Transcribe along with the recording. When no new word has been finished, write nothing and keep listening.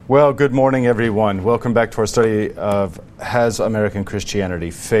Well, good morning, everyone. Welcome back to our study of Has American Christianity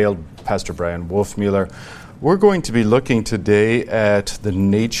Failed? Pastor Brian Wolfmueller. We're going to be looking today at the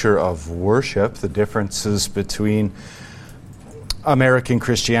nature of worship, the differences between American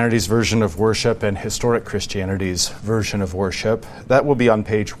Christianity's version of worship and historic Christianity's version of worship. That will be on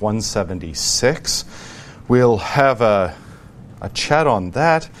page 176. We'll have a chat on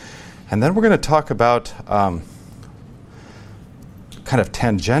that, and then we're going to talk about kind of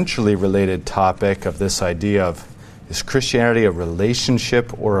tangentially related topic of this idea of, is Christianity a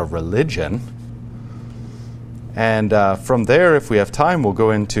relationship or a religion? And from there, if we have time, we'll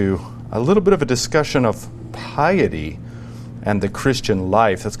go into a little bit of a discussion of piety and the Christian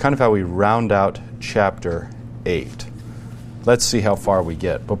life. That's kind of how we round out chapter 8. Let's see how far we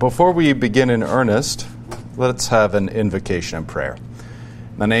get. But before we begin in earnest, let's have an invocation and prayer.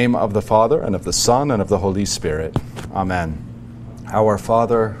 In the name of the Father, and of the Son, and of the Holy Spirit. Amen. Our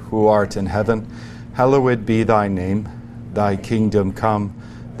Father, who art in heaven, hallowed be thy name. Thy kingdom come,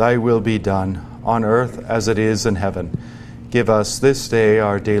 thy will be done, on earth as it is in heaven. Give us this day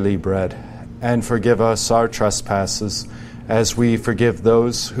our daily bread, and forgive us our trespasses, as we forgive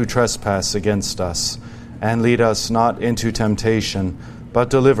those who trespass against us. And lead us not into temptation, but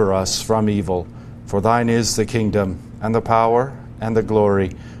deliver us from evil. For thine is the kingdom, and the power, and the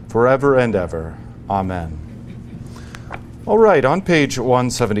glory, forever and ever. Amen. All right, on page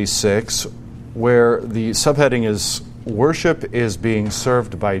 176, where the subheading is Worship is Being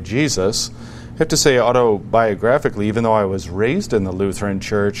Served by Jesus, I have to say autobiographically, even though I was raised in the Lutheran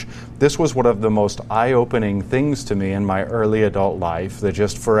Church, this was one of the most eye-opening things to me in my early adult life that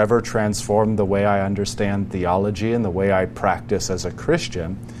just forever transformed the way I understand theology and the way I practice as a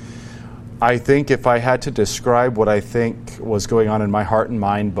Christian. I think if I had to describe what I think was going on in my heart and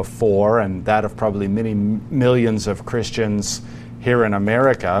mind before, and that of probably many millions of Christians here in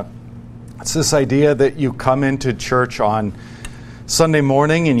America, it's this idea that you come into church on Sunday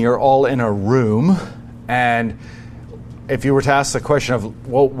morning and you're all in a room, and if you were to ask the question of,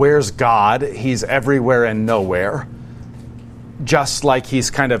 well, where's God? He's everywhere and nowhere. Just like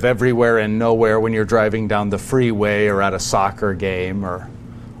he's kind of everywhere and nowhere when you're driving down the freeway or at a soccer game or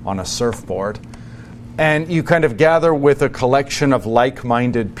on a surfboard. And you kind of gather with a collection of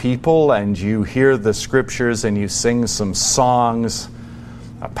like-minded people, and you hear the scriptures and you sing some songs.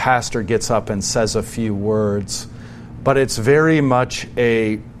 A pastor gets up and says a few words. But it's very much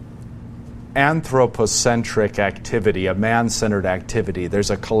a anthropocentric activity, a man-centered activity. There's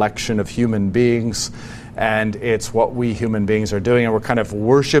a collection of human beings, and it's what we human beings are doing, and we're kind of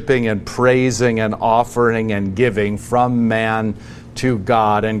worshiping and praising and offering and giving from man to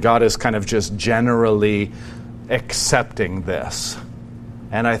God, and God is kind of just generally accepting this.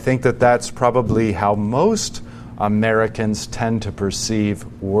 And I think that that's probably how most Americans tend to perceive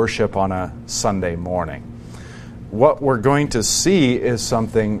worship on a Sunday morning. What we're going to see is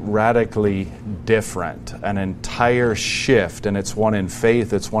something radically different, an entire shift, and it's one in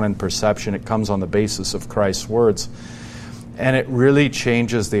faith, it's one in perception. It comes on the basis of Christ's words, and it really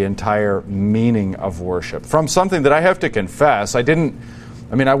changes the entire meaning of worship. From something that I have to confess, I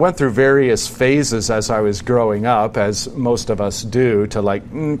went through various phases as I was growing up, as most of us do,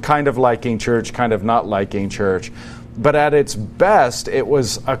 to kind of liking church, kind of not liking church. But at its best, it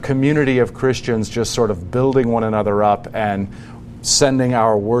was a community of Christians just sort of building one another up and sending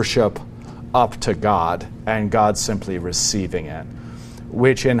our worship up to God, and God simply receiving it.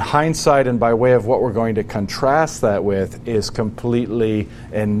 Which in hindsight and by way of what we're going to contrast that with is completely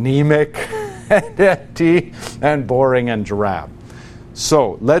anemic and empty and boring and drab.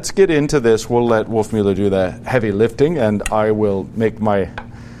 So let's get into this. We'll let Wolfmueller do the heavy lifting, and I will make my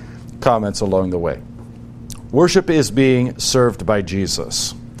comments along the way. Worship is being served by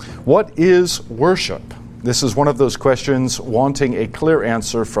Jesus. What is worship? This is one of those questions wanting a clear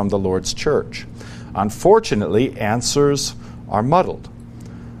answer from the Lord's church. Unfortunately, answers are muddled.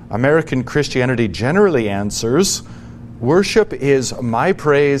 American Christianity generally answers, worship is my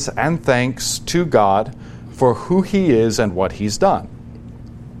praise and thanks to God for who He is and what He's done.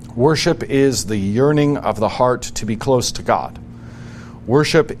 Worship is the yearning of the heart to be close to God.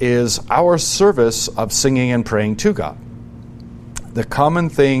 Worship is our service of singing and praying to God. The common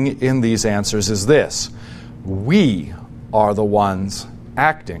thing in these answers is this: we are the ones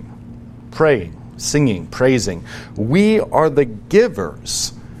acting, praying, singing, praising. We are the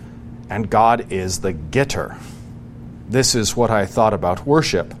givers, and God is the getter. This is what I thought about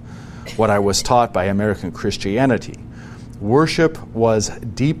worship, what I was taught by American Christianity. Worship was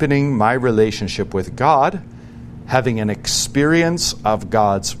deepening my relationship with God, having an experience of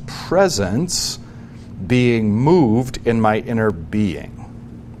God's presence, being moved in my inner being.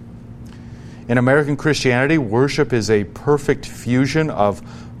 In American Christianity, worship is a perfect fusion of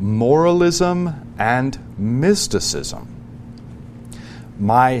moralism and mysticism.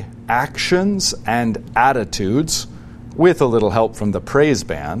 My actions and attitudes, with a little help from the praise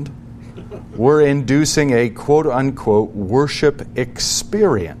band, were inducing a quote-unquote worship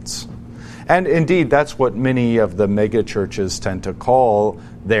experience. And indeed, that's what many of the megachurches tend to call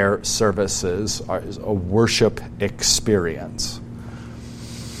their services, a worship experience.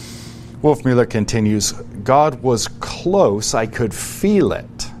 Wolfmueller continues, God was close, I could feel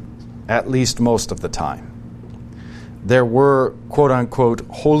it, at least most of the time. There were, quote-unquote,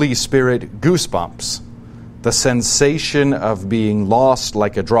 Holy Spirit goosebumps, the sensation of being lost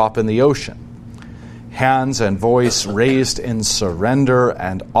like a drop in the ocean, hands and voice raised in surrender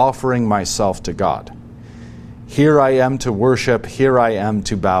and offering myself to God. Here I am to worship, here I am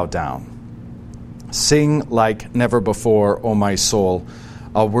to bow down. Sing like never before, O my soul,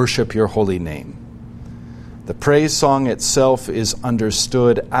 I'll worship your holy name. The praise song itself is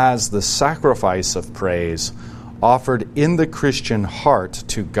understood as the sacrifice of praise offered in the Christian heart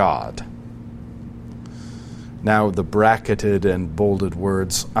to God. Now the bracketed and bolded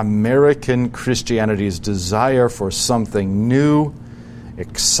words, American Christianity's desire for something new,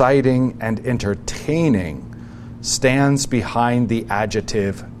 exciting, and entertaining stands behind the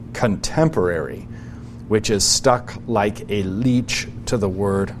adjective contemporary, which is stuck like a leech to the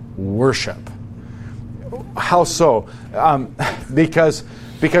word worship. How so? Because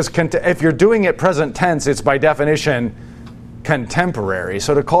if you're doing it present tense, it's by definition contemporary.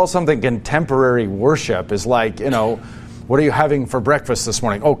 So to call something contemporary worship is like, what are you having for breakfast this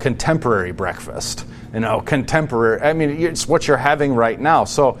morning? Oh, contemporary breakfast. Contemporary. I mean, it's what you're having right now.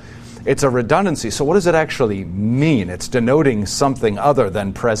 So it's a redundancy. So what does it actually mean? It's denoting something other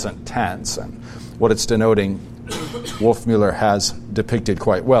than present tense. And what it's denoting, Wolfmueller has depicted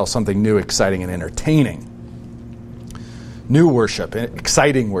quite well, something new, exciting, and entertaining. New worship,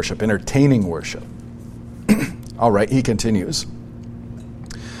 exciting worship, entertaining worship. All right, he continues.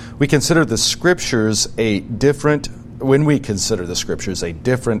 When we consider the Scriptures, a different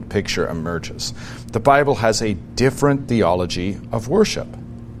picture emerges. The Bible has a different theology of worship.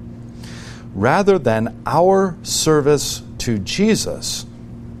 Rather than our service to Jesus,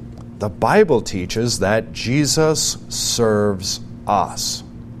 the Bible teaches that Jesus serves us.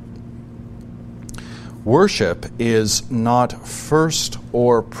 Worship is not first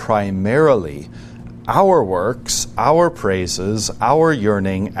or primarily our works, our praises, our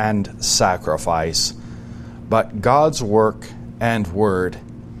yearning and sacrifice, but God's work and word,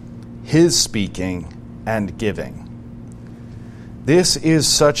 His speaking and giving. This is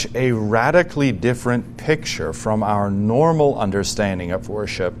such a radically different picture from our normal understanding of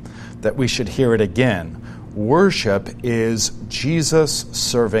worship that we should hear it again. Worship is Jesus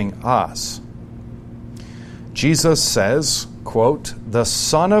serving us. Jesus says, quote, "The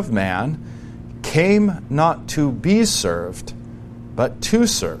Son of Man came not to be served, but to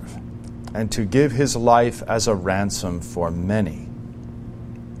serve, and to give his life as a ransom for many."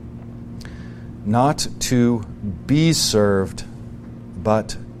 Not to be served,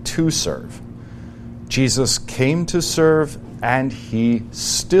 but to serve. Jesus came to serve, and he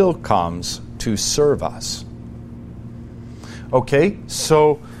still comes to serve us. Okay,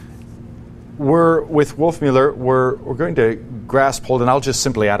 so with Wolfmueller, we're going to grasp hold, and I'll just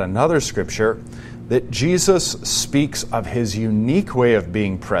simply add another scripture, that Jesus speaks of his unique way of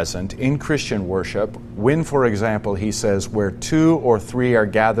being present in Christian worship when, for example, he says, "Where 2 or 3 are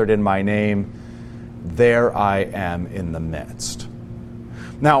gathered in my name, there I am in the midst."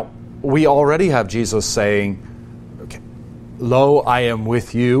 Now, we already have Jesus saying, "Lo, I am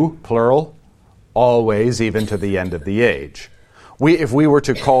with you," plural, "always, even to the end of the age." If we were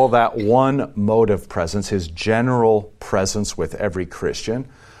to call that one mode of presence, his general presence with every Christian,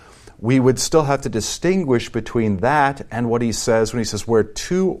 we would still have to distinguish between that and what he says when he says, "Where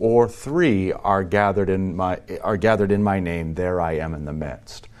 2 or 3 are gathered in my name, there I am in the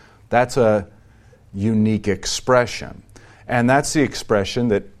midst." That's a unique expression. And that's the expression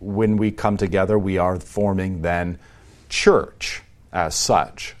that when we come together, we are forming then church as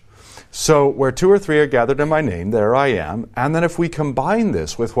such. So where 2 or 3 are gathered in my name, there I am. And then if we combine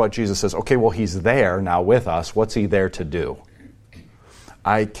this with what Jesus says, okay, well, he's there now with us. What's he there to do?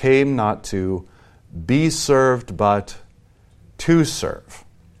 I came not to be served, but to serve.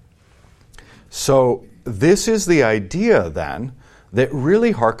 So this is the idea then that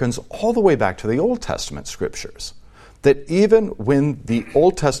really harkens all the way back to the Old Testament scriptures. That even when the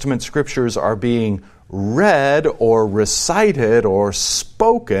Old Testament scriptures are being read or recited or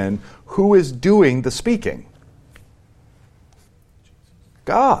spoken, who is doing the speaking?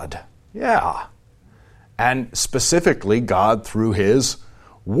 God. Yeah. And specifically, God through his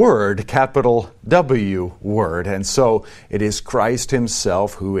Word, capital W Word. And so it is Christ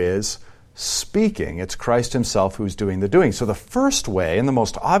himself who is speaking. It's Christ himself who's doing the doing. So the first way, and the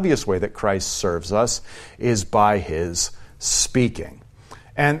most obvious way that Christ serves us, is by his speaking.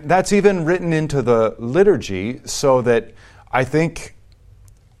 And that's even written into the liturgy, so that I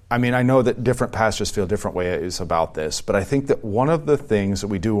know that different pastors feel different ways about this, but I think that one of the things that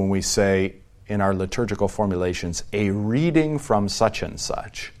we do when we say in our liturgical formulations, a reading from such and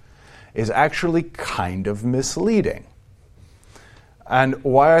such, is actually kind of misleading. And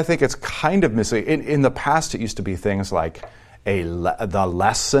why I think it's kind of misleading, in the past it used to be things like the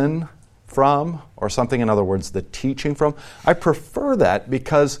lesson from, or something, in other words, the teaching from. I prefer that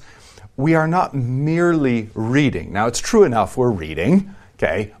because we are not merely reading. Now, it's true enough, we're reading,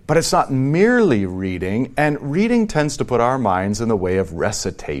 okay, but it's not merely reading, and reading tends to put our minds in the way of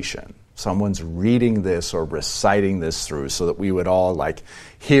recitation. Someone's reading this or reciting this through so that we would all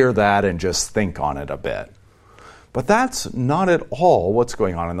hear that and just think on it a bit. But that's not at all what's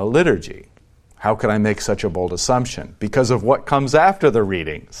going on in the liturgy. How can I make such a bold assumption? Because of what comes after the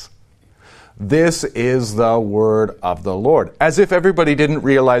readings. This is the word of the Lord. As if everybody didn't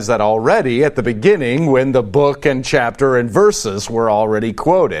realize that already at the beginning when the book and chapter and verses were already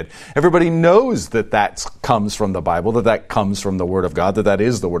quoted. Everybody knows that comes from the Bible, that comes from the Word of God, that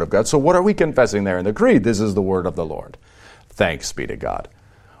is the Word of God. So what are we confessing there in the Creed? This is the word of the Lord. Thanks be to God.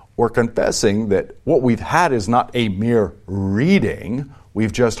 We're confessing that what we've had is not a mere reading.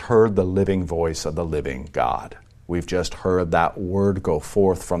 We've just heard the living voice of the living God. We've just heard that word go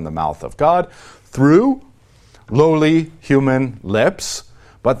forth from the mouth of God through lowly human lips.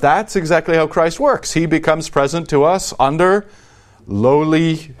 But that's exactly how Christ works. He becomes present to us under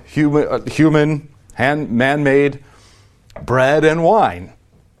lowly human man-made bread and wine,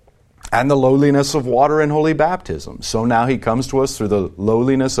 and the lowliness of water in holy baptism. So now he comes to us through the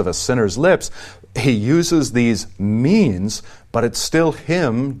lowliness of a sinner's lips. He uses these means, but it's still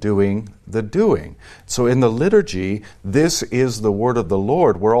him doing the doing. So in the liturgy, this is the word of the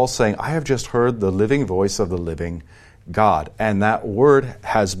Lord. We're all saying, I have just heard the living voice of the living God. And that word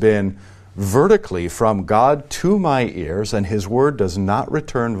has been vertically from God to my ears, and his word does not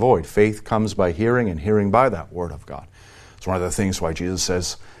return void. Faith comes by hearing, and hearing by that word of God. It's one of the things why Jesus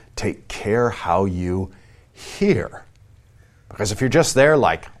says, take care how you hear. Because if you're just there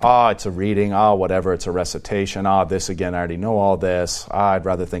it's a reading, whatever, it's a recitation, this again, I already know all this, I'd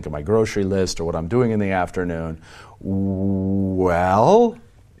rather think of my grocery list or what I'm doing in the afternoon. Well,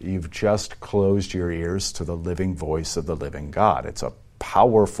 you've just closed your ears to the living voice of the living God. It's a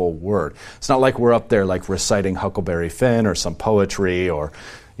powerful word. It's not like we're up there reciting Huckleberry Finn or some poetry or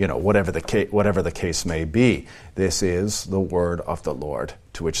whatever the case may be. This is the word of the Lord,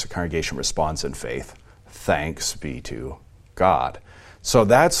 to which the congregation responds in faith. Thanks be to God. So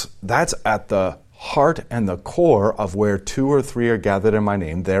that's at the heart and the core of where two or three are gathered in my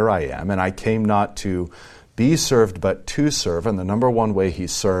name, there I am. And I came not to be served, but to serve. And the number one way he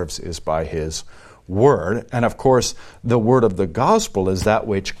serves is by his word. And of course, the word of the gospel is that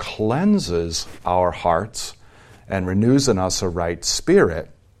which cleanses our hearts and renews in us a right spirit.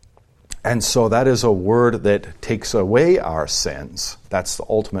 And so that is a word that takes away our sins. That's the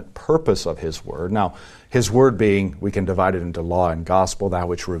ultimate purpose of his word. Now, his word being, we can divide it into law and gospel, that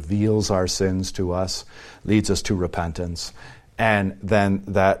which reveals our sins to us, leads us to repentance, and then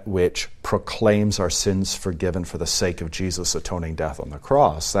that which proclaims our sins forgiven for the sake of Jesus' atoning death on the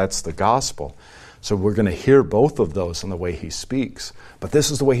cross. That's the gospel. So we're going to hear both of those in the way he speaks. But this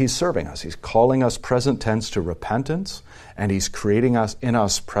is the way he's serving us. He's calling us present tense to repentance, and he's creating us in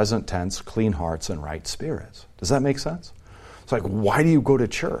us present tense clean hearts and right spirits. Does that make sense? It's why do you go to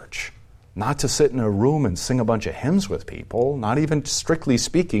church? Not to sit in a room and sing a bunch of hymns with people, not even strictly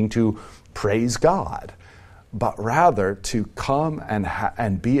speaking to praise God, but rather to come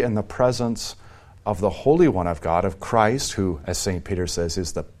and be in the presence of the Holy One of God, of Christ, who, as St. Peter says,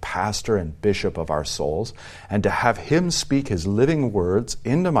 is the pastor and bishop of our souls, and to have him speak his living words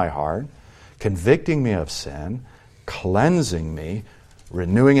into my heart, convicting me of sin, cleansing me,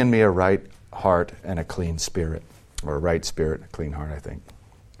 renewing in me a right heart and a clean spirit, or a right spirit and a clean heart, I think.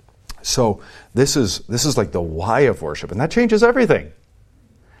 So this is like the why of worship, and that changes everything.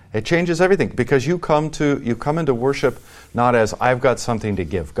 It changes everything, because you come into worship not as I've got something to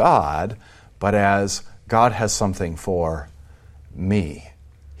give God, but as God has something for me.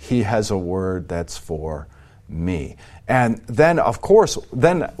 He has a word that's for me. And then, of course,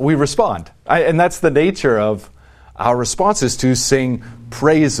 then we respond. And that's the nature of our response is to sing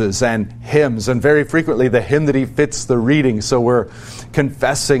praises and hymns, and very frequently the hymnody fits the reading, so we're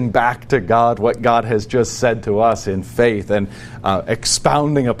confessing back to God what God has just said to us in faith, and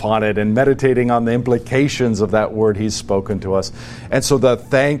expounding upon it and meditating on the implications of that word He's spoken to us. And so the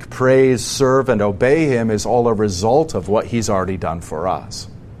thank, praise, serve, and obey Him is all a result of what He's already done for us.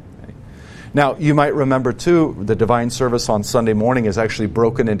 Now, you might remember, too, the divine service on Sunday morning is actually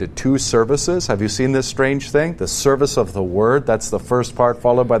broken into two services. Have you seen this strange thing? The service of the Word, that's the first part,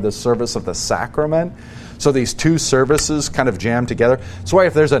 followed by the service of the sacrament. So these two services kind of jam together. That's why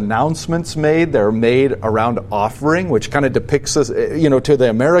if there's announcements made, they're made around offering, which kind of depicts us, to the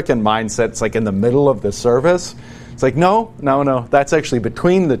American mindset, it's like in the middle of the service. It's like, no, that's actually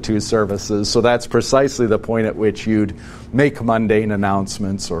between the two services. So that's precisely the point at which you'd make mundane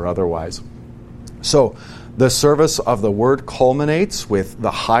announcements or otherwise. So the service of the Word culminates with the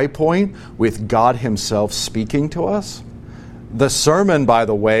high point, with God Himself speaking to us. The sermon, by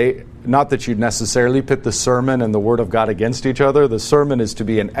the way, not that you'd necessarily pit the sermon and the Word of God against each other. The sermon is to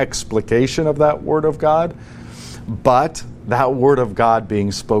be an explication of that Word of God. But that Word of God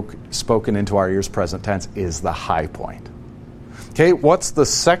being spoken into our ears, present tense, is the high point. Okay, what's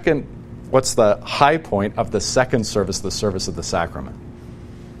the high point of the second service, the service of the sacrament?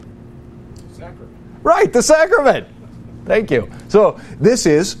 Right, the sacrament. Thank you. So this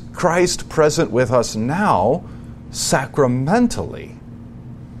is Christ present with us now, sacramentally,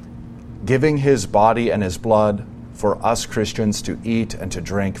 giving His body and His blood for us Christians to eat and to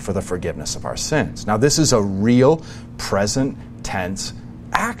drink for the forgiveness of our sins. Now this is a real present tense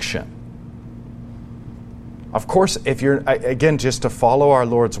action. Of course, if you're, again, just to follow our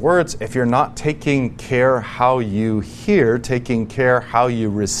Lord's words, if you're not taking care how you hear, taking care how you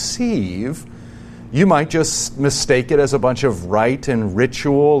receive, you might just mistake it as a bunch of rite and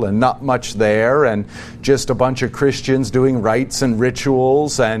ritual and not much there, and just a bunch of Christians doing rites and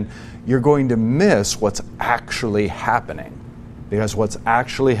rituals, and you're going to miss what's actually happening. Because what's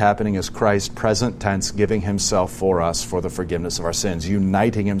actually happening is Christ, present tense, giving Himself for us for the forgiveness of our sins,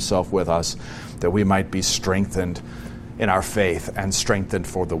 uniting Himself with us that we might be strengthened in our faith and strengthened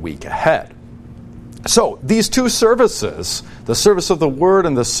for the week ahead. So these two services, the service of the Word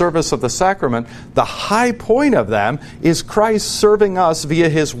and the service of the sacrament, the high point of them is Christ serving us via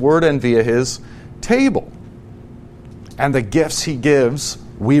His Word and via His table. And the gifts He gives,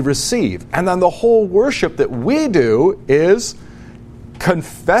 we receive. And then the whole worship that we do is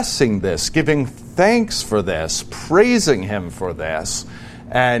confessing this, giving thanks for this, praising Him for this,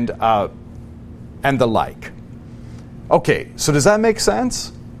 and the like. Okay, so does that make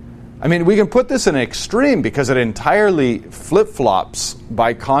sense? I mean, we can put this in an extreme because it entirely flip-flops,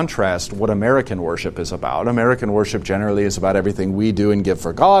 by contrast, what American worship is about. American worship generally is about everything we do and give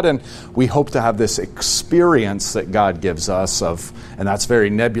for God, and we hope to have this experience that God gives us of, and that's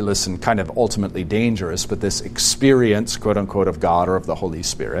very nebulous and kind of ultimately dangerous, but this experience, quote-unquote, of God or of the Holy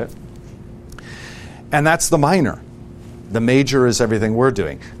Spirit. And that's the minor. The major is everything we're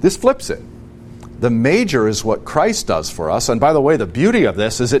doing. This flips it. The major is what Christ does for us. And by the way, the beauty of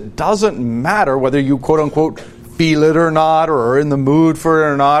this is it doesn't matter whether you, quote-unquote, feel it or not, or are in the mood for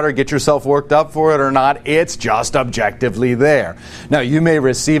it or not, or get yourself worked up for it or not. It's just objectively there. Now, you may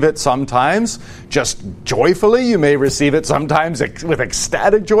receive it sometimes just joyfully. You may receive it sometimes with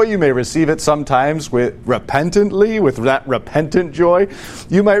ecstatic joy. You may receive it sometimes with that repentant joy.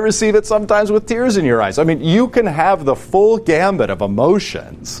 You might receive it sometimes with tears in your eyes. I mean, you can have the full gambit of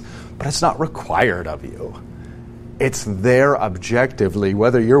emotions, but it's not required of you. It's there objectively,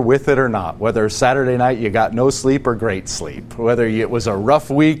 whether you're with it or not, whether Saturday night you got no sleep or great sleep, whether it was a rough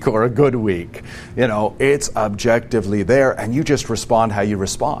week or a good week. It's objectively there, and you just respond how you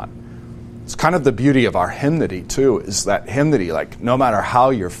respond. It's kind of the beauty of our hymnody, too, is that hymnody, like, no matter how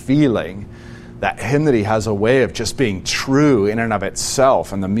you're feeling, that hymnody has a way of just being true in and of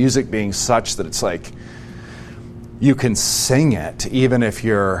itself, and the music being such that it's like, you can sing it even if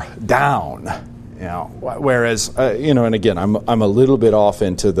you're down, Whereas, and again, I'm a little bit off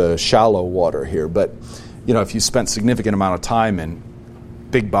into the shallow water here, but if you spent significant amount of time in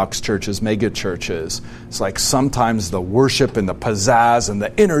big box churches, mega churches, it's like sometimes the worship and the pizzazz and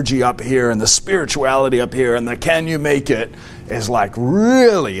the energy up here and the spirituality up here and the can you make it is like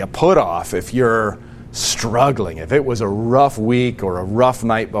really a put off if you're struggling, if it was a rough week or a rough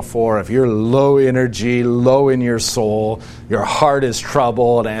night before, if you're low energy, low in your soul, your heart is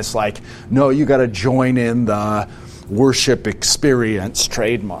troubled, and it's like, no, you got to join in the worship experience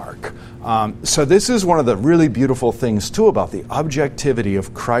trademark. So this is one of the really beautiful things, too, about the objectivity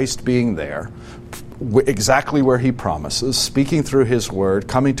of Christ being there, exactly where he promises, speaking through his word,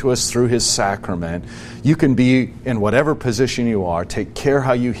 coming to us through his sacrament. You can be in whatever position you are, take care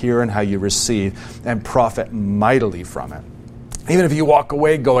how you hear and how you receive, and profit mightily from it. Even if you walk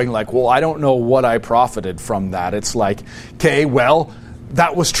away going like, well, I don't know what I profited from that. It's like, okay, well,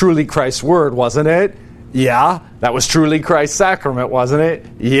 that was truly Christ's word, wasn't it? Yeah. That was truly Christ's sacrament, wasn't it?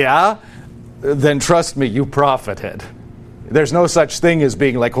 Yeah. Then trust me, you profited. There's no such thing as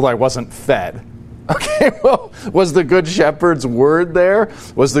being like, well, I wasn't fed. Okay, well, was the Good Shepherd's word there?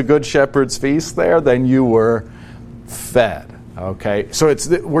 Was the Good Shepherd's feast there? Then you were fed. Okay, so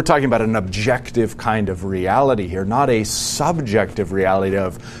we're talking about an objective kind of reality here, not a subjective reality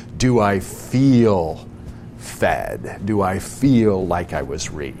of, do I feel fed? Do I feel like I was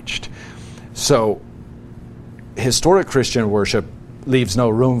reached? So historic Christian worship leaves no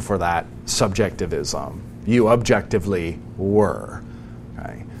room for that subjectivism. You objectively were.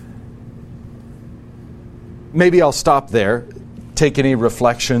 Okay. Maybe I'll stop there. Take any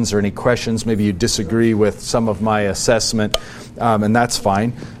reflections or any questions. Maybe you disagree with some of my assessment, and that's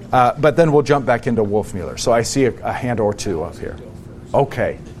fine. But then we'll jump back into Wolfmueller. So I see a hand or two up here.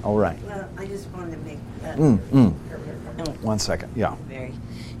 Okay, all right. Well, I just wanted to make... 1 second, yeah.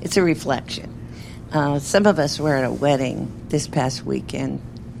 It's a reflection. Some of us were at a wedding this past weekend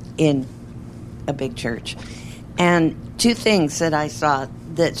in a big church. And two things that I saw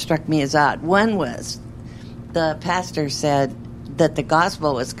that struck me as odd. One was the pastor said that the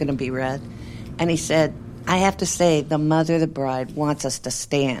gospel was going to be read. And he said, I have to say, the mother of the bride wants us to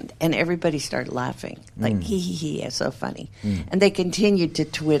stand. And everybody started laughing. Like, hee, it's so funny. And they continued to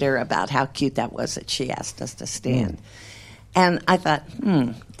Twitter about how cute that was that she asked us to stand. And I thought,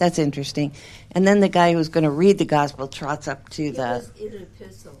 that's interesting. And then the guy who was going to read the gospel trots up to the... It was in an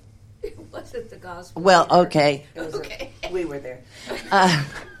epistle. It wasn't the gospel. Well, okay. Okay. We were there.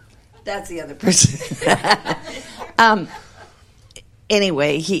 That's the other person.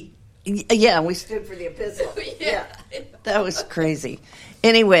 Anyway, we stood for the epistle. Yeah. That was crazy.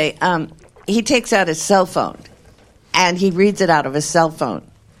 Anyway, he takes out his cell phone, and he reads it out of his cell phone.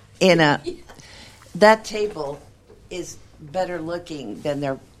 That table is better looking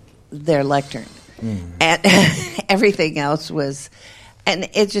than their lectern. And everything else was... And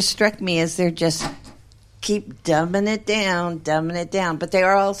it just struck me as they're just keep dumbing it down. But they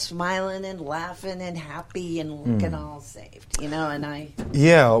are all smiling and laughing and happy and looking all saved, and I...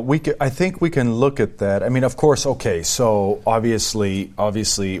 Yeah, I think we can look at that. I mean, of course, okay, so obviously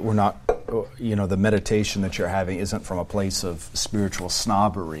we're not, the meditation that you're having isn't from a place of spiritual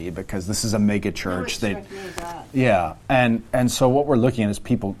snobbery, because this is a mega church. Yeah, and so what we're looking at is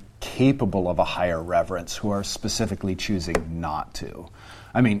people capable of a higher reverence who are specifically choosing not to.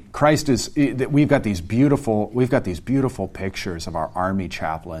 I mean, we've got these beautiful pictures of our army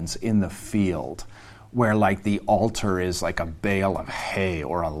chaplains in the field where like the altar is like a bale of hay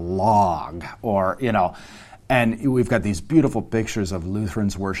or a log or, and we've got these beautiful pictures of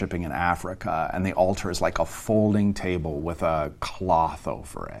Lutherans worshiping in Africa, and the altar is like a folding table with a cloth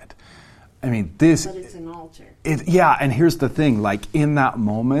over it. I mean, But it's an altar. And here's the thing, like in that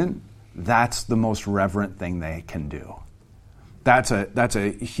moment, that's the most reverent thing they can do. That's a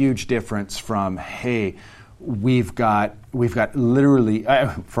huge difference from, hey, we've got literally,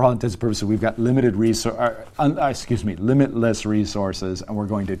 for all intents and purposes, we've got limitless resources, and we're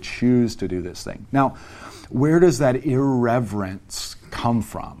going to choose to do this thing. Now, where does that irreverence come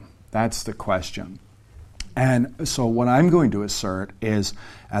from? That's the question. And so what I'm going to assert is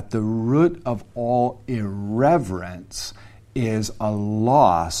at the root of all irreverence is a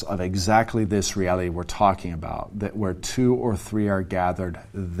loss of exactly this reality we're talking about, that where two or three are gathered,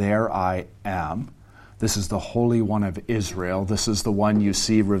 there I am. This is the Holy One of Israel. This is the one you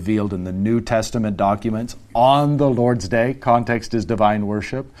see revealed in the New Testament documents on the Lord's Day. Context is divine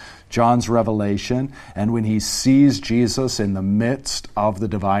worship. John's revelation. And when he sees Jesus in the midst of the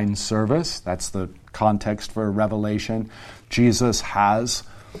divine service, that's the context for revelation. Jesus has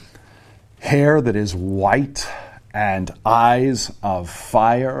hair that is white and eyes of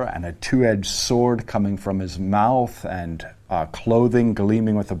fire and a two-edged sword coming from his mouth and clothing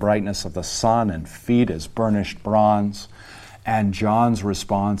gleaming with the brightness of the sun and feet as burnished bronze. And John's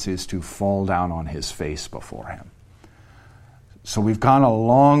response is to fall down on his face before him. So we've gone a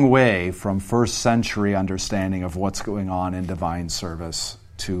long way from first century understanding of what's going on in divine service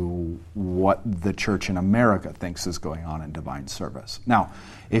to what the church in America thinks is going on in divine service. Now,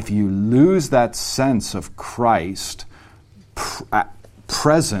 if you lose that sense of Christ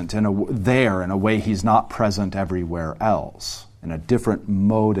present in a way he's not present everywhere else, in a different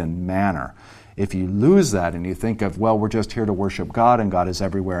mode and manner, If you lose that and you think of, well, we're just here to worship God and God is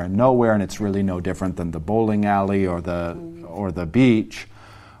everywhere and nowhere and it's really no different than the bowling alley or the beach,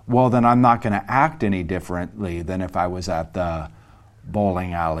 well, then I'm not going to act any differently than if I was at the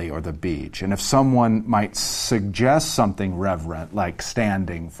bowling alley or the beach. And if someone might suggest something reverent, like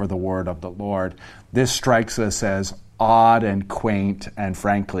standing for the word of the Lord, this strikes us as odd and quaint and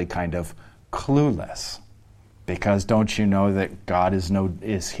frankly kind of clueless. Because don't you know that God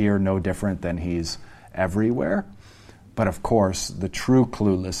is here no different than he's everywhere? But of course, the true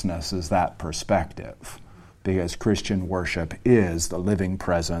cluelessness is that perspective. Because Christian worship is the living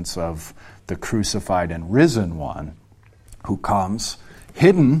presence of the crucified and risen one who comes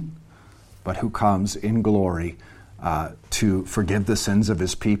hidden, but who comes in glory to forgive the sins of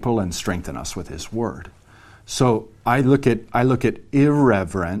his people and strengthen us with his word. So I look at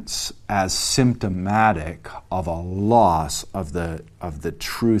irreverence as symptomatic of a loss of the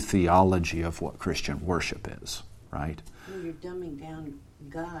true theology of what Christian worship is, right? Well, you're dumbing down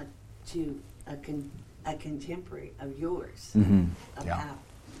God to a contemporary of yours, a pal.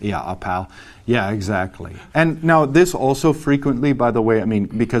 Yeah, a pal. Yeah, exactly. And now this also frequently, by the way, I mean,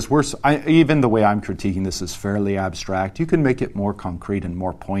 because even the way I'm critiquing this is fairly abstract, you can make it more concrete and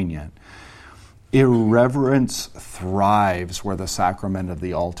more poignant. Irreverence thrives where the sacrament of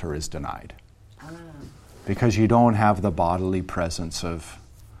the altar is denied. Because you don't have the bodily presence of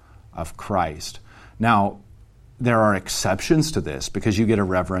Christ. Now, there are exceptions to this because you get a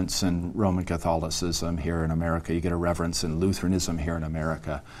reverence in Roman Catholicism here in America. You get a reverence in Lutheranism here in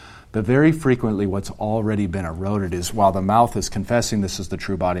America. But very frequently what's already been eroded is while the mouth is confessing this is the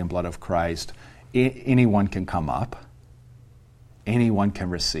true body and blood of Christ, anyone can come up. Anyone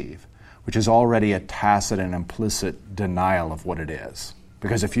can receive, which is already a tacit and implicit denial of what it is.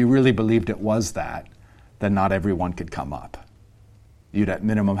 Because if you really believed it was that, then not everyone could come up. You'd at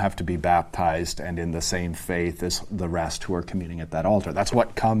minimum have to be baptized and in the same faith as the rest who are communing at that altar. That's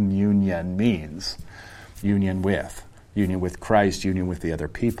what communion means. Union with Christ, union with the other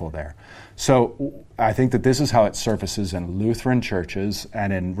people there. So I think that this is how it surfaces in Lutheran churches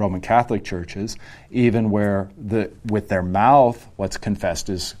and in Roman Catholic churches, even where with their mouth what's confessed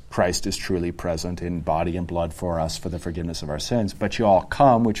is Christ is truly present in body and blood for us for the forgiveness of our sins. But you all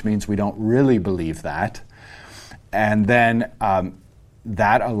come, which means we don't really believe that. And then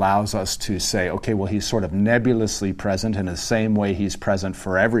that allows us to say, okay, well, he's sort of nebulously present in the same way he's present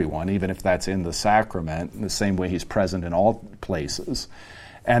for everyone, even if that's in the sacrament, in the same way he's present in all places.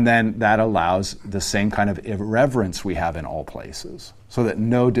 And then that allows the same kind of irreverence we have in all places, so that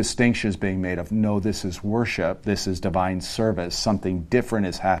no distinction is being made of, no, this is worship, this is divine service, something different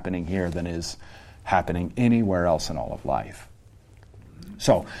is happening here than is happening anywhere else in all of life.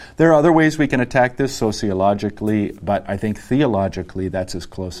 So there are other ways we can attack this sociologically, but I think theologically that's as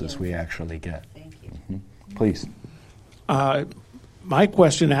close as we actually get. Thank you. Mm-hmm. Please. My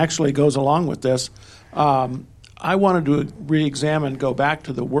question actually goes along with this. I wanted to re-examine, go back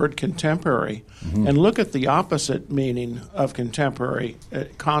to the word contemporary, and look at the opposite meaning of contemporary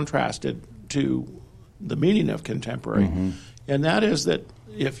contrasted to the meaning of contemporary. And that is that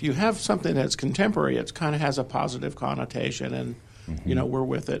if you have something that's contemporary, it kind of has a positive connotation and you know, we're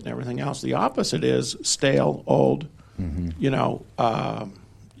with it and everything else. The opposite is stale, old,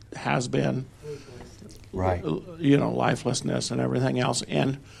 has been, right? Lifelessness and everything else.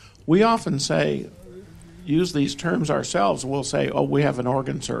 And we often use these terms ourselves. We'll say, oh, we have an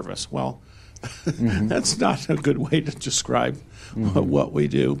organ service. Well, that's not a good way to describe what we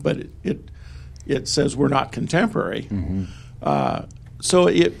do, but it says we're not contemporary. So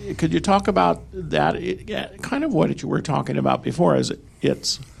could you talk about that, kind of what you were talking about before, as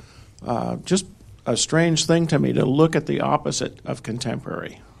it's just a strange thing to me to look at the opposite of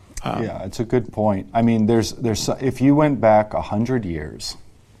contemporary. Yeah, it's a good point. I mean, there's if you went back 100 years,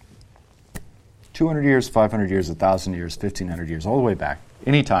 200 years, 500 years, 1,000 years, 1,500 years, all the way back,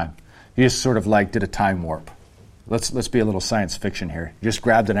 anytime, you just sort of like did a time warp. Let's be a little science fiction here. You just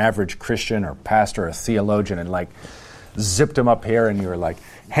grabbed an average Christian or pastor or theologian and like zipped them up here, and you were like,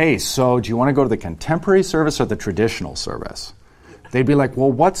 hey, so do you want to go to the contemporary service or the traditional service? They'd be like, well,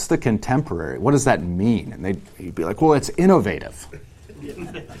 what's the contemporary? What does that mean? And he'd be like, well, it's innovative.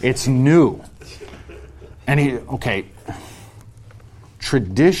 It's new. And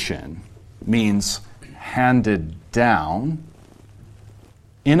tradition means handed down.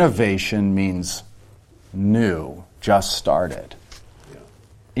 Innovation means new, just started.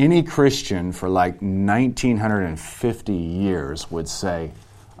 Any Christian for like 1950 years would say,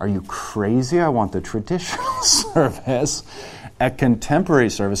 are you crazy? I want the traditional service. A contemporary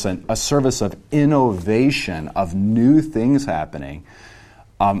service, a service of innovation, of new things happening,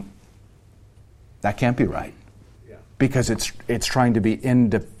 That can't be right. Because it's trying to be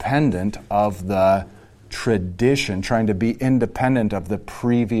independent of the tradition, trying to be independent of the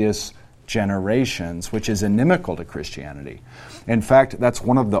previous generations, which is inimical to Christianity. In fact, that's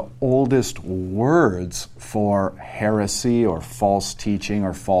one of the oldest words for heresy or false teaching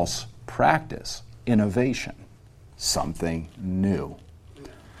or false practice: innovation, something new.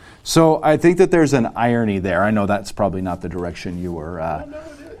 So I think that there's an irony there. I know that's probably not the direction you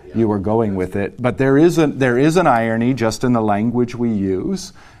were going with it, but there is an irony just in the language we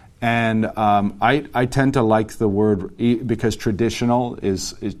use. And I tend to like the word because traditional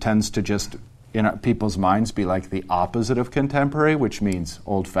it tends to just in people's minds be like the opposite of contemporary, which means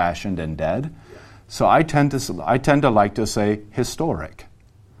old-fashioned and dead. So I tend to like to say historic,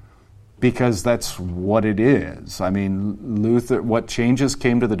 because that's what it is. I mean, what changes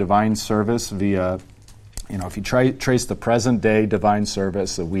came to the divine service via, if you trace the present day divine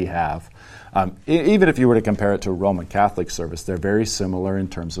service that we have. Even if you were to compare it to a Roman Catholic service, they're very similar in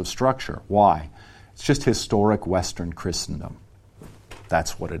terms of structure. Why? It's just historic Western Christendom.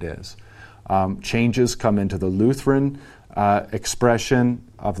 That's what it is. Changes come into the Lutheran expression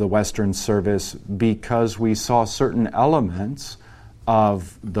of the Western service because we saw certain elements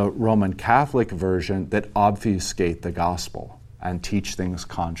of the Roman Catholic version that obfuscate the gospel and teach things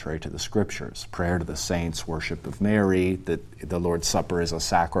contrary to the Scriptures. Prayer to the saints, worship of Mary, that the Lord's Supper is a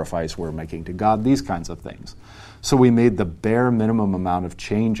sacrifice we're making to God, these kinds of things. So we made the bare minimum amount of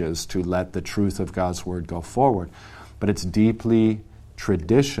changes to let the truth of God's Word go forward. But it's deeply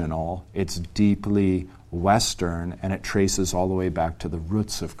traditional, it's deeply Western, and it traces all the way back to the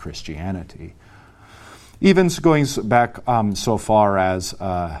roots of Christianity. Even going back so far as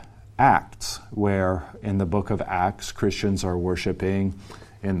Acts, where in the book of Acts, Christians are worshiping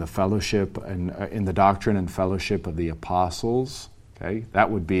in the fellowship and in the doctrine and fellowship of the apostles. Okay, that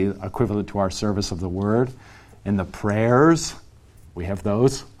would be equivalent to our service of the word. In the prayers, we have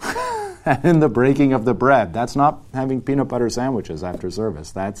those. And in the breaking of the bread, that's not having peanut butter sandwiches after service.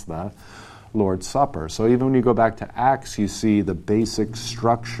 That's the Lord's Supper. So even when you go back to Acts, you see the basic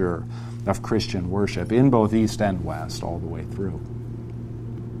structure of Christian worship in both East and West all the way through.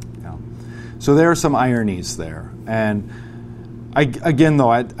 So there are some ironies there. And again,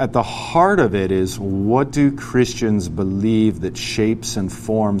 though, at the heart of it is, what do Christians believe that shapes and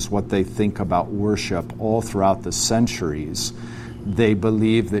forms what they think about worship all throughout the centuries? They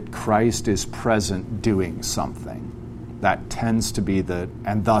believe that Christ is present doing something. That tends to be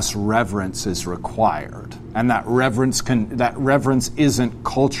and thus reverence is required. And that reverence isn't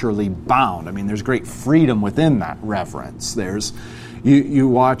culturally bound. I mean, there's great freedom within that reverence.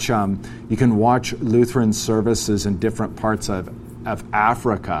 You can watch Lutheran services in different parts of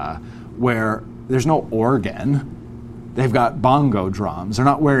Africa where there's no organ. They've got bongo drums. They're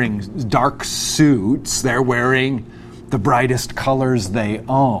not wearing dark suits. They're wearing the brightest colors they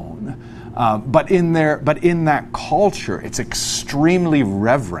own. But in that culture, it's extremely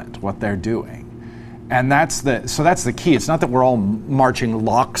reverent what they're doing. And that's the key. It's not that we're all marching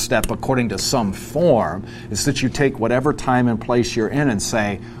lockstep according to some form. It's that you take whatever time and place you're in and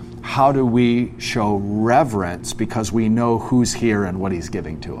say, how do we show reverence because we know who's here and what he's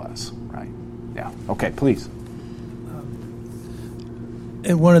giving to us, right? Yeah. Okay, please.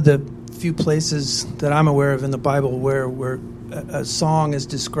 In one of the few places that I'm aware of in the Bible where a song is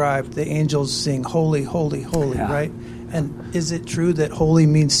described, the angels sing, holy, holy, holy, yeah. Right? And is it true that holy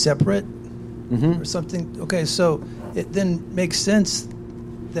means separate? Mm-hmm. Or something? Okay, so it then makes sense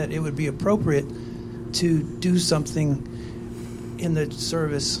that it would be appropriate to do something in the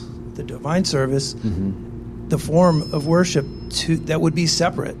service, the divine service, mm-hmm. the form of worship that would be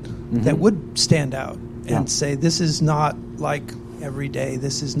separate, mm-hmm. that would stand out and say, this is not like every day,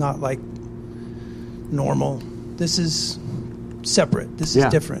 this is not like normal, this is separate, this is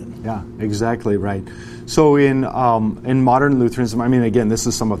different. Yeah, exactly right. So in modern Lutheranism, I mean, again, this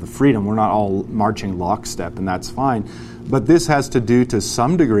is some of the freedom. We're not all marching lockstep, and that's fine. But this has to do, to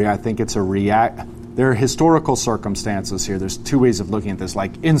some degree, I think it's there are historical circumstances here. There's two ways of looking at this,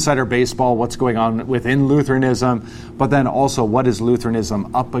 like insider baseball, what's going on within Lutheranism, but then also what is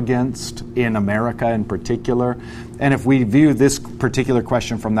Lutheranism up against in America in particular. And if we view this particular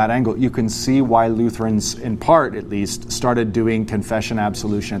question from that angle, you can see why Lutherans, in part at least, started doing confession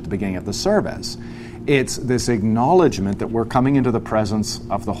absolution at the beginning of the service. It's this acknowledgement that we're coming into the presence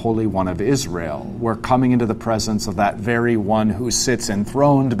of the Holy One of Israel. We're coming into the presence of that very one who sits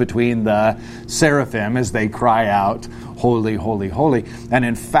enthroned between the seraphim as they cry out, holy, holy, holy. And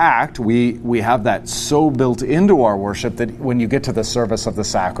in fact, we have that so built into our worship that when you get to the service of the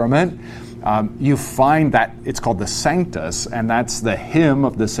sacrament, you find that it's called the Sanctus, and that's the hymn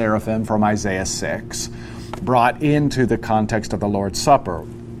of the seraphim from Isaiah 6, brought into the context of the Lord's Supper.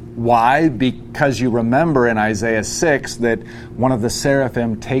 Why? Because you remember in Isaiah 6 that one of the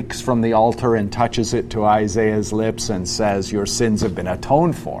seraphim takes from the altar and touches it to Isaiah's lips and says, your sins have been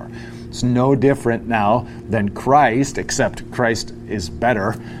atoned for. It's no different now than Christ, except Christ is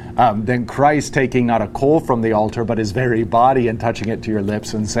better, than Christ taking not a coal from the altar, but his very body and touching it to your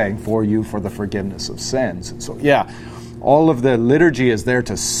lips and saying, for you, for the forgiveness of sins. So all of the liturgy is there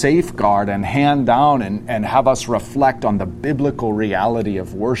to safeguard and hand down and have us reflect on the biblical reality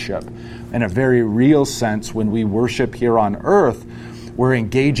of worship. In a very real sense, when we worship here on earth, we're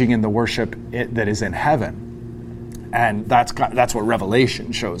engaging in the worship that is in heaven. And that's what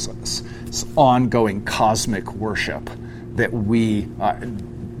Revelation shows us. It's ongoing cosmic worship that we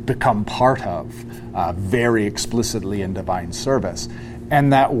become part of very explicitly in divine service.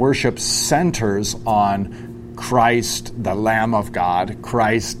 And that worship centers on Christ, the Lamb of God,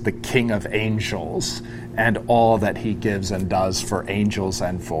 Christ, the King of angels, and all that he gives and does for angels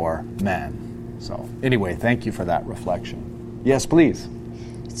and for men. So anyway, thank you for that reflection. Yes, please.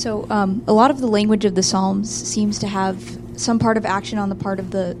 So a lot of the language of the Psalms seems to have some part of action on the part of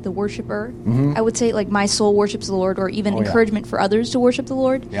the worshiper. Mm-hmm. I would say like my soul worships the Lord, or even encouragement for others to worship the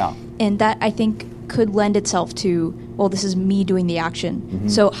Lord. Yeah. And that, I think, could lend itself to, well, this is me doing the action. Mm-hmm.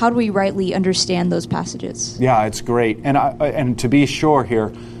 So how do we rightly understand those passages? Yeah, it's great. And to be sure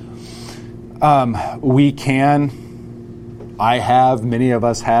here, many of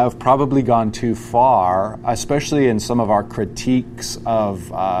us have probably gone too far, especially in some of our critiques of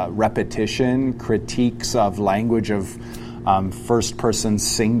repetition, critiques of language of first-person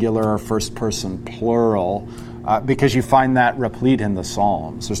singular, first-person plural, because you find that replete in the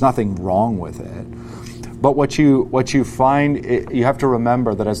Psalms. There's nothing wrong with it. But what you find, you have to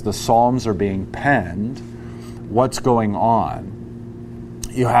remember that as the Psalms are being penned, what's going on?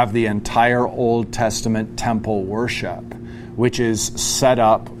 You have the entire Old Testament temple worship, which is set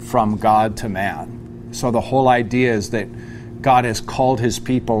up from God to man. So the whole idea is that God has called his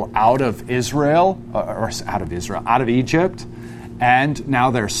people out of out of Egypt, and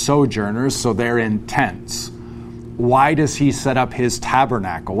now they're sojourners, so they're in tents. Why does he set up his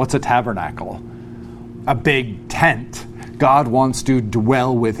tabernacle? What's a tabernacle? A big tent. God wants to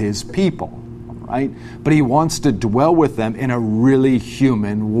dwell with his people, right? But he wants to dwell with them in a really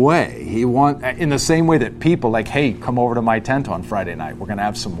human way. In the same way that people like, hey, come over to my tent on Friday night. We're going to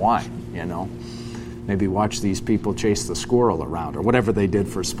have some wine, Maybe watch these people chase the squirrel around or whatever they did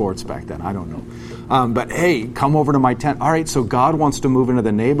for sports back then. I don't know. But hey, come over to my tent. All right, so God wants to move into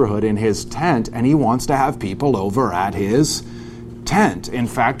the neighborhood in his tent, and he wants to have people over at his tent. In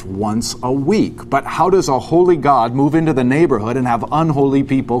fact, once a week. But how does a holy God move into the neighborhood and have unholy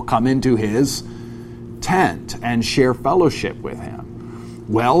people come into his tent and share fellowship with him?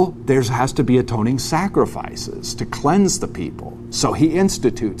 Well, there has to be atoning sacrifices to cleanse the people. So he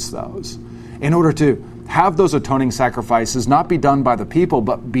institutes those. In order to have those atoning sacrifices not be done by the people,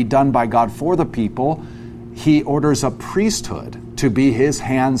 but be done by God for the people, he orders a priesthood to be his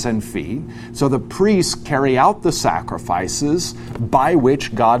hands and feet. So the priests carry out the sacrifices by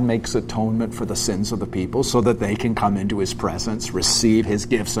which God makes atonement for the sins of the people so that they can come into his presence, receive his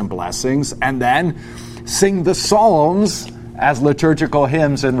gifts and blessings, and then sing the psalms as liturgical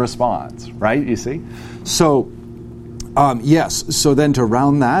hymns in response, right? You see? So, yes. So then to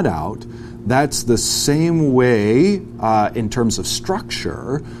round that out, that's the same way in terms of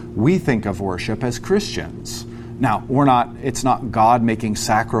structure we think of worship as Christians. Now, it's not God making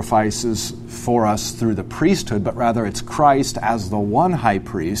sacrifices for us through the priesthood, but rather it's Christ as the one high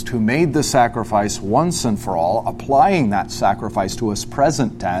priest who made the sacrifice once and for all, applying that sacrifice to us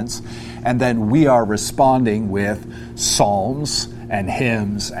present tense, and then we are responding with psalms and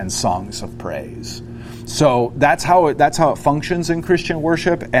hymns and songs of praise. So that's how it functions in Christian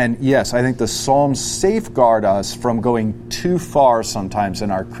worship. And yes, I think the Psalms safeguard us from going too far sometimes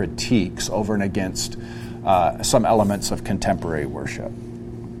in our critiques over and against some elements of contemporary worship.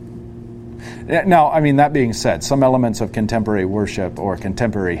 Now, that being said, some elements of contemporary worship or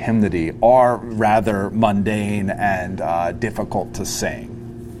contemporary hymnody are rather mundane and difficult to sing.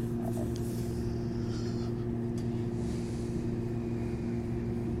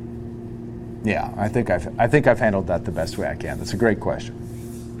 Yeah, I think I've handled that the best way I can. That's a great question.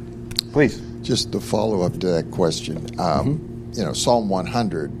 Please. Just to follow up to that question, Psalm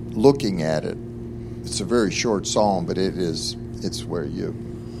 100. Looking at it, it's a very short psalm, but it's where you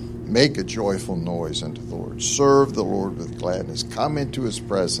make a joyful noise unto the Lord, serve the Lord with gladness, come into his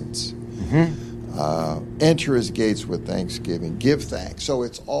presence. Mm-hmm. enter his gates with thanksgiving, give thanks. So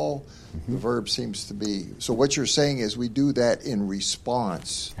it's all, the verb seems to be. So what you're saying is we do that in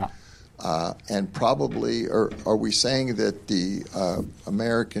response. Yeah. And probably, are we saying that the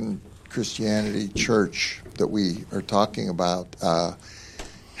American Christianity church that we are talking about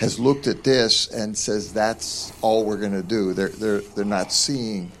has looked at this and says that's all we're going to do? They're not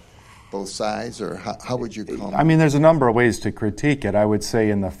seeing both sides, or how would you comment? I mean, there's a number of ways to critique it. I would say,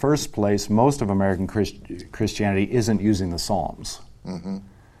 in the first place, most of American Christianity isn't using the Psalms. Mm-hmm.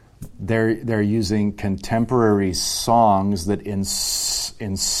 They're using contemporary songs that, in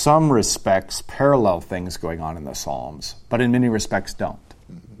some respects, parallel things going on in the Psalms, but in many respects don't.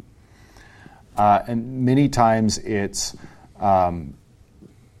 Mm-hmm. And many times it's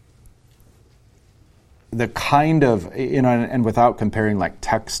the kind of, and without comparing like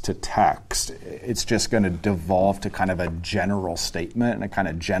text to text, it's just going to devolve to kind of a general statement and a kind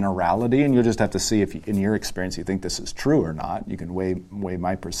of generality, and you'll just have to see if, in your experience, you think this is true or not. You can weigh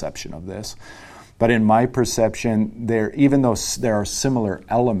my perception of this. But in my perception, even though there are similar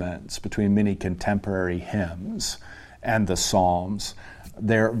elements between many contemporary hymns and the Psalms,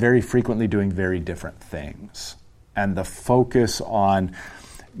 they're very frequently doing very different things. And the focus on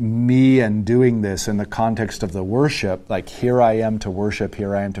me and doing this in the context of the worship, like here I am to worship,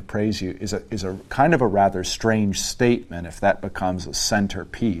 here I am to praise you, is a kind of a rather strange statement if that becomes a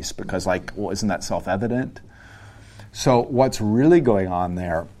centerpiece, because isn't that self-evident? So what's really going on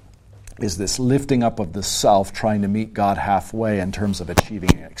there is this lifting up of the self, trying to meet God halfway in terms of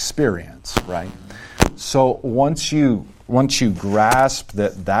achieving an experience, right? So once you grasp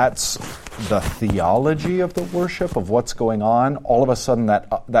that that's the theology of the worship, of what's going on, all of a sudden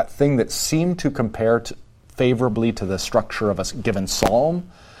that thing that seemed to compare favorably to the structure of a given psalm,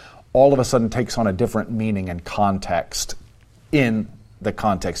 all of a sudden takes on a different meaning and context in the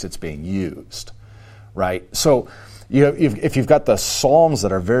context it's being used, right? So if you've got the psalms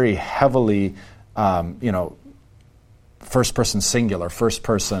that are very heavily, first person singular, first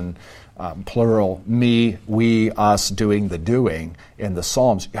person plural, me, we, us, doing the doing in the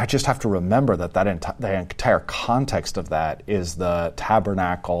Psalms, I just have to remember that the entire context of that is the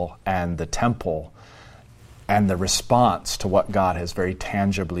tabernacle and the temple and the response to what God has very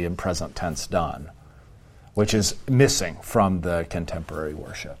tangibly in present tense done, which is missing from the contemporary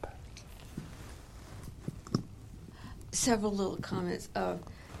worship. Several little comments.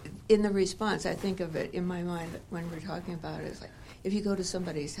 In the response, I think of it in my mind when we're talking about it, it's like, if you go to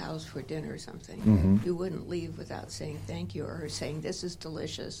somebody's house for dinner or something, Mm-hmm. you wouldn't leave without saying thank you or saying this is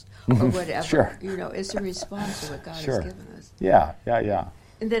delicious Mm-hmm. or whatever. Sure. It's a response to what God Sure. has given us. Yeah.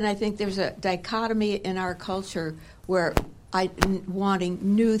 And then I think there's a dichotomy in our culture where wanting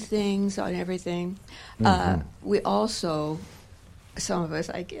new things on everything. Mm-hmm. We also, some of us,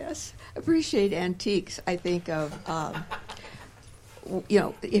 I guess, appreciate antiques. I think of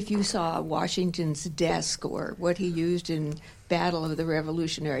if you saw Washington's desk or what he used in Battle of the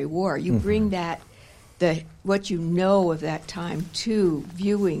Revolutionary War, you Mm-hmm. bring what you know of that time to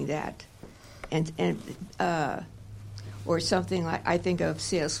viewing that, and or something like, I think of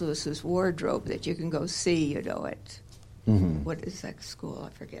C.S. Lewis's wardrobe that you can go see, at Mm-hmm. what is that school? I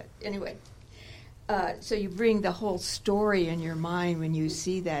forget. Anyway, so you bring the whole story in your mind when you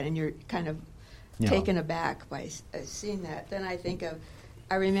see that, and you're kind of taken aback by seeing that. Then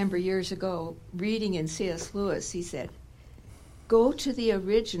I remember years ago reading in C.S. Lewis, he said, go to the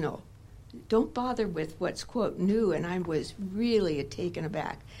original. Don't bother with what's, quote, new. And I was really taken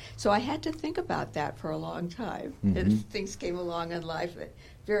aback. So I had to think about that for a long time. Mm-hmm. And things came along in life that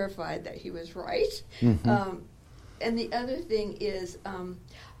verified that he was right. Mm-hmm. And the other thing is,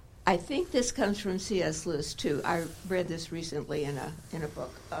 I think this comes from C.S. Lewis, too. I read this recently in a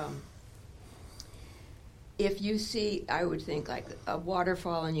book. If you see, I would think, like a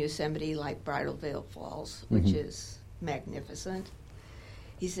waterfall in Yosemite, like Bridal Veil Falls, which Mm-hmm. is magnificent.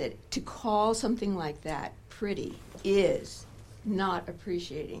 He said, to call something like that pretty is not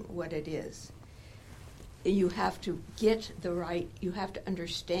appreciating what it is. You have to you have to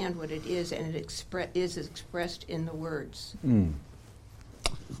understand what it is, and it is expressed in the words. Mm.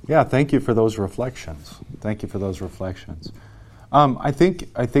 Yeah, thank you for those reflections. I think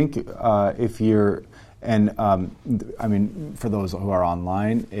if you're, for those who are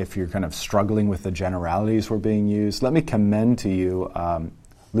online, if you're kind of struggling with the generalities we're being used, let me commend to you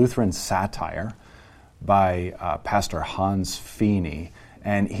Lutheran Satire by Pastor Hans Feeney.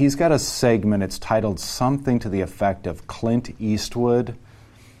 And he's got a segment, it's titled something to the effect of Clint Eastwood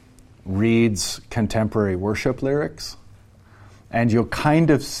reads contemporary worship lyrics. And you'll kind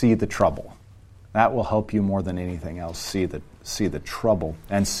of see the trouble. That will help you more than anything else see the trouble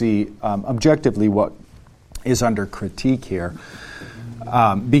and see objectively what is under critique here,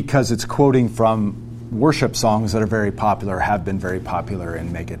 because it's quoting from worship songs that are very popular, have been very popular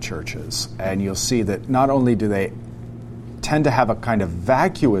in mega churches. And you'll see that not only do they tend to have a kind of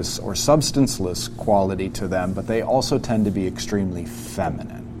vacuous or substanceless quality to them, but they also tend to be extremely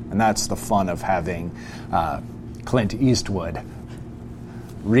feminine. And that's the fun of having Clint Eastwood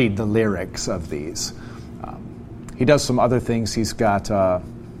read the lyrics of these. He does some other things. He's got the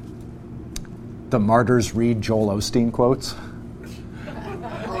martyrs read Joel Osteen quotes.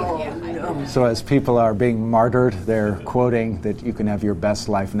 So as people are being martyred, they're quoting that you can have your best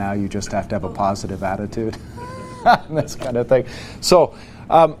life now, you just have to have a positive attitude. This kind of thing. So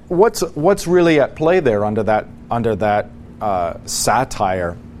what's really at play there under that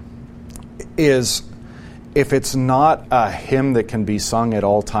satire is, if it's not a hymn that can be sung at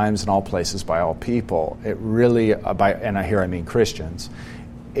all times and all places by all people, it really, and I mean Christians,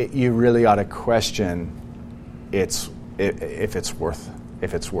 you really ought to question if it's worth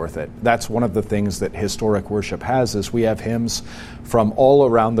it. That's one of the things that historic worship has, is we have hymns from all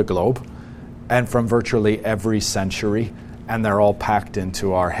around the globe and from virtually every century, and they're all packed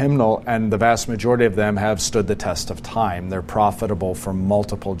into our hymnal, and the vast majority of them have stood the test of time. They're profitable for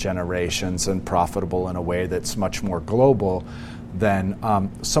multiple generations and profitable in a way that's much more global than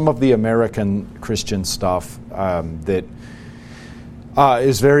some of the American Christian stuff that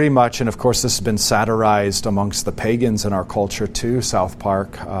is very much, and of course this has been satirized amongst the pagans in our culture too. South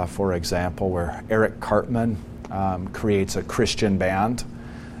Park, for example, where Eric Cartman creates a Christian band,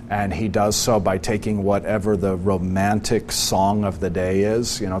 and he does so by taking whatever the romantic song of the day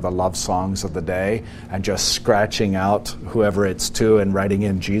is, the love songs of the day, and just scratching out whoever it's to and writing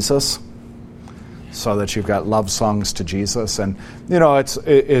in Jesus, so that you've got love songs to Jesus. And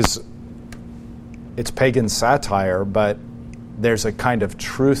it's pagan satire, but there's a kind of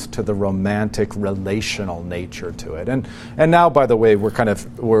truth to the romantic relational nature to it. And now, by the way, we're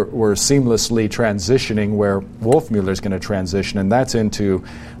seamlessly transitioning where Wolfmueller is going to transition, and that's into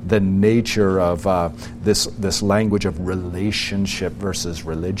the nature of this language of relationship versus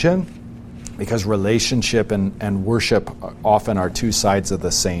religion, because relationship and worship often are two sides of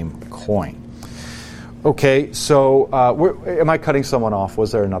the same coin. Okay, so am I cutting someone off?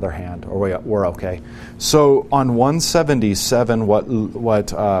 Was there another hand? Or we're okay? So on 177, what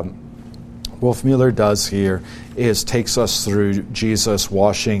Wolfmueller does here is takes us through Jesus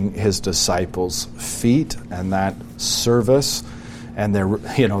washing his disciples' feet, and that service, and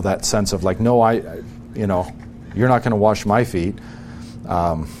that sense of like, no, you're not going to wash my feet,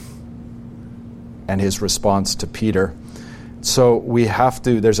 and his response to Peter. So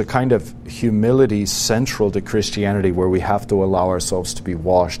there's a kind of humility central to Christianity where we have to allow ourselves to be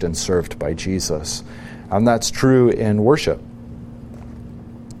washed and served by Jesus. And that's true in worship.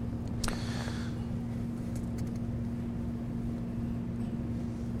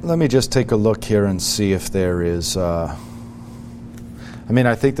 Let me just take a look here and see if there is... I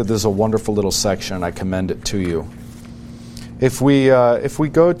think that there's a wonderful little section, and I commend it to you. If we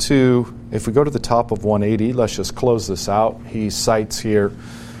go to the top of 180, let's just close this out. He cites here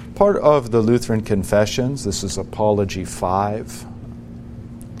part of the Lutheran Confessions. This is Apology 5.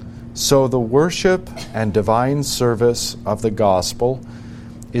 So the worship and divine service of the gospel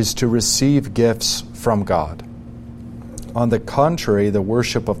is to receive gifts from God. On the contrary, the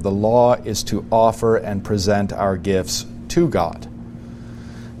worship of the law is to offer and present our gifts to God.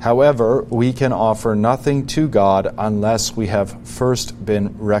 However, we can offer nothing to God unless we have first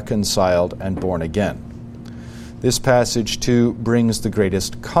been reconciled and born again. This passage, too, brings the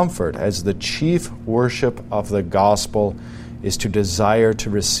greatest comfort, as the chief worship of the gospel is to desire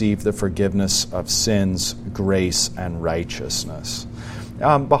to receive the forgiveness of sins, grace, and righteousness.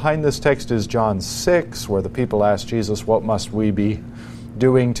 Behind this text is John 6, where the people ask Jesus, what must we be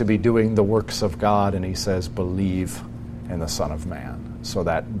doing to be doing the works of God? And he says, believe in the Son of Man. So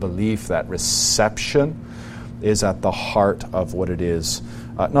that belief, that reception, is at the heart of what it is,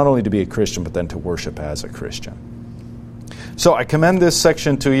 not only to be a Christian, but then to worship as a Christian. So I commend this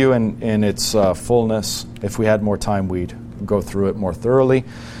section to you in its fullness. If we had more time, we'd go through it more thoroughly.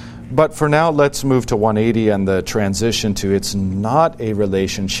 But for now, let's move to 180 and the transition to it's not a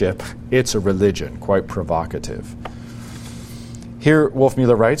relationship, it's a religion. Quite provocative. Here,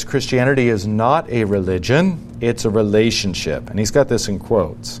 Wolfmueller writes, Christianity is not a religion, it's a relationship. And he's got this in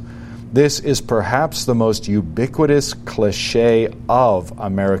quotes. This is perhaps the most ubiquitous cliche of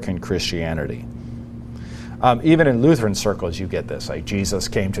American Christianity. Even in Lutheran circles, you get this, like Jesus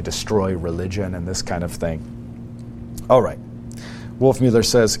came to destroy religion and this kind of thing. All right. Wolfmueller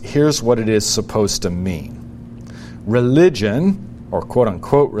says, here's what it is supposed to mean. Religion, or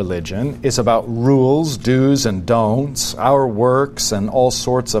quote-unquote religion, is about rules, do's, and don'ts, our works, and all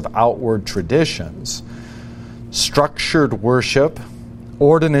sorts of outward traditions. Structured worship,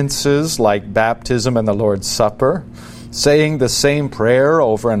 ordinances like baptism and the Lord's Supper, saying the same prayer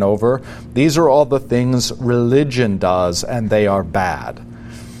over and over, these are all the things religion does, and they are bad.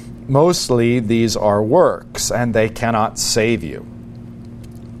 Mostly these are works, and they cannot save you.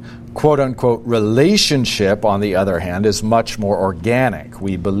 Quote-unquote relationship, on the other hand, is much more organic.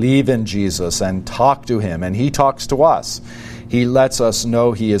 We believe in Jesus and talk to Him, and He talks to us. He lets us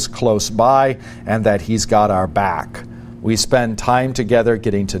know He is close by and that He's got our back. We spend time together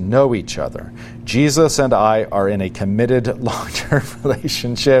getting to know each other. Jesus and I are in a committed long-term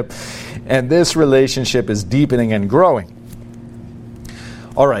relationship, and this relationship is deepening and growing.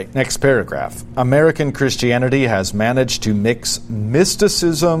 All right, next paragraph. American Christianity has managed to mix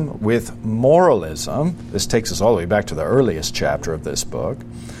mysticism with moralism. This takes us all the way back to the earliest chapter of this book.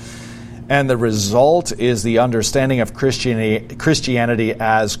 And the result is the understanding of Christianity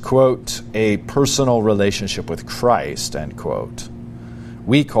as, quote, a personal relationship with Christ, end quote.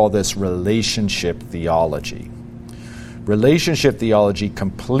 We call this relationship theology. Relationship theology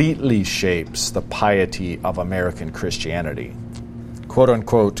completely shapes the piety of American Christianity. Quote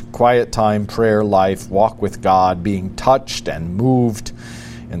unquote, quiet time, prayer life, walk with God, being touched and moved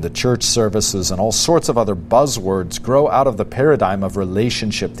in the church services, and all sorts of other buzzwords grow out of the paradigm of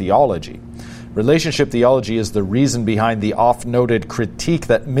relationship theology. Relationship theology is the reason behind the oft-noted critique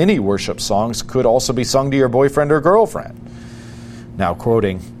that many worship songs could also be sung to your boyfriend or girlfriend. Now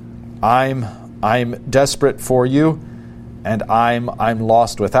quoting, I'm desperate for you, and I'm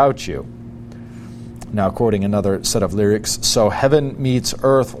lost without you. Now quoting another set of lyrics, so heaven meets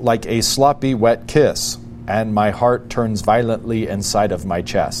earth like a sloppy wet kiss, and my heart turns violently inside of my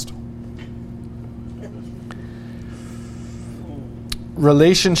chest.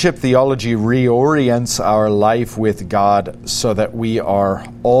 Relationship theology reorients our life with God so that we are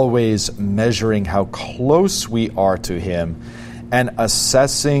always measuring how close we are to Him and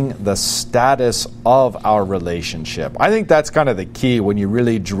assessing the status of our relationship. I think that's kind of the key when you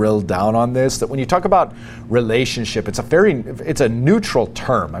really drill down on this, that when you talk about relationship, it's a neutral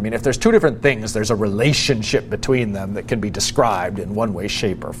term. I mean, if there's two different things, there's a relationship between them that can be described in one way,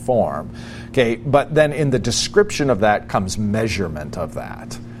 shape, or form. Okay, but then in the description of that comes measurement of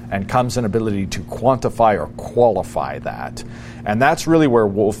that, and comes an ability to quantify or qualify that. And that's really where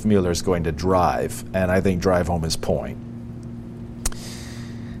Wolfmueller is going to drive, and I think drive home his point.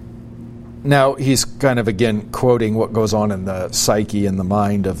 Now, he's kind of, again, quoting what goes on in the psyche and the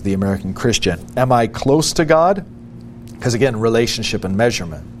mind of the American Christian. Am I close to God? Because, again, relationship and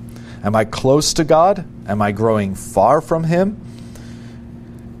measurement. Am I close to God? Am I growing far from Him?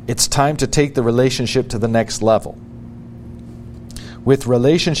 It's time to take the relationship to the next level. With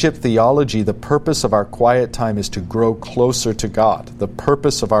relationship theology, the purpose of our quiet time is to grow closer to God. The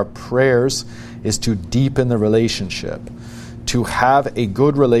purpose of our prayers is to deepen the relationship. To have a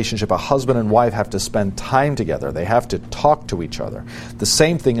good relationship, a husband and wife have to spend time together. They have to talk to each other. The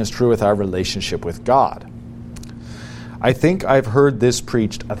same thing is true with our relationship with God. I think I've heard this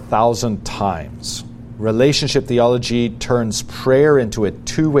preached 1,000 times. Relationship theology turns prayer into a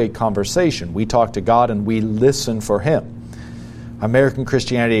two-way conversation. We talk to God and we listen for Him. American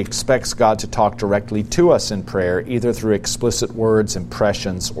Christianity expects God to talk directly to us in prayer, either through explicit words,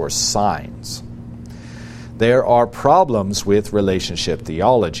 impressions, or signs. There are problems with relationship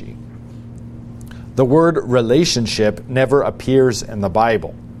theology. The word relationship never appears in the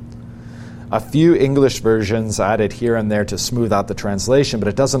Bible. A few English versions add it here and there to smooth out the translation, but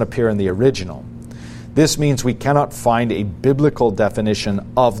it doesn't appear in the original. This means we cannot find a biblical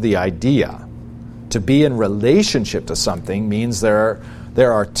definition of the idea. To be in relationship to something means there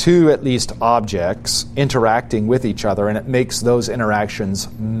are two, at least, objects interacting with each other, and it makes those interactions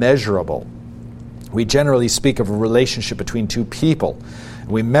measurable. We generally speak of a relationship between two people.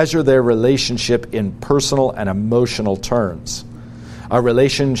 We measure their relationship in personal and emotional terms. A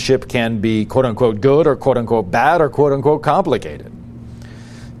relationship can be quote-unquote good or quote-unquote bad or quote-unquote complicated.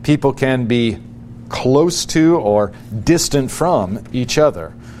 People can be close to or distant from each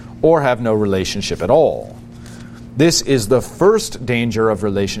other or have no relationship at all. This is the first danger of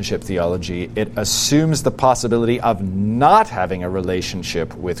relationship theology. It assumes the possibility of not having a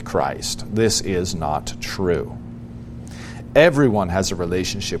relationship with Christ. This is not true. Everyone has a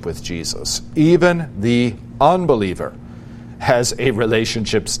relationship with Jesus. Even the unbeliever has a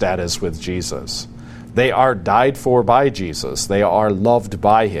relationship status with Jesus. They are died for by Jesus. They are loved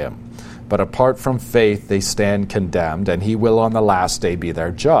by Him. But apart from faith, they stand condemned, and He will on the last day be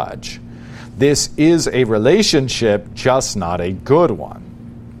their judge. This is a relationship, just not a good one.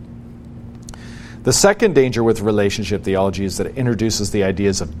 The second danger with relationship theology is that it introduces the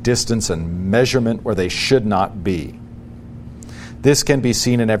ideas of distance and measurement where they should not be. This can be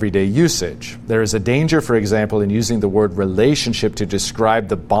seen in everyday usage. There is a danger, for example, in using the word relationship to describe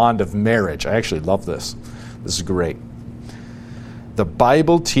the bond of marriage. I actually love this. This is great. The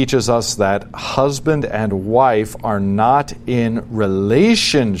Bible teaches us that husband and wife are not in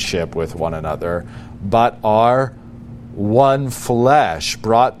relationship with one another, but are one flesh,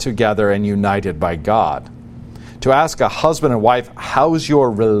 brought together and united by God. To ask a husband and wife, how's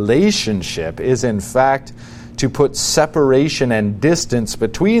your relationship, is in fact to put separation and distance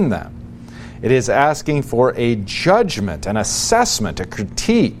between them. It is asking for a judgment, an assessment, a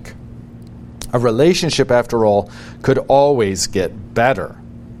critique. A relationship, after all, could always get better.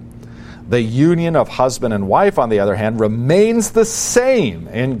 The union of husband and wife, on the other hand, remains the same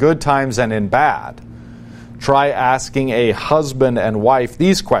in good times and in bad. Try asking a husband and wife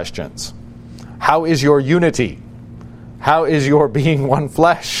these questions. How is your unity? How is your being one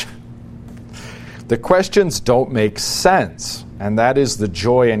flesh? The questions don't make sense, and that is the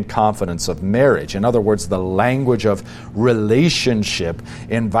joy and confidence of marriage. In other words, the language of relationship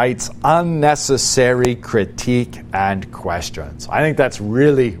invites unnecessary critique and questions. I think that's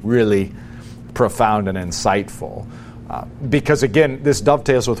really, really profound and insightful. Because again, this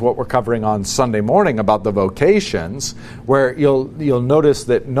dovetails with what we're covering on Sunday morning about the vocations, where you'll notice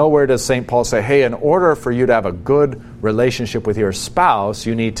that nowhere does St. Paul say, hey, in order for you to have a good relationship with your spouse,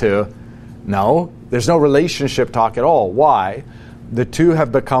 you need to... No, there's no relationship talk at all. Why? The two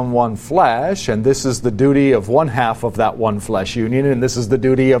have become one flesh, and this is the duty of one half of that one flesh union, and this is the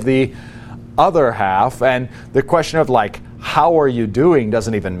duty of the other half. And the question of, like, how are you doing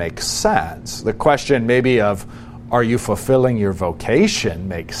doesn't even make sense. The question maybe of, are you fulfilling your vocation,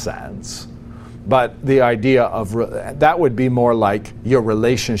 makes sense. But the idea of, that would be more like your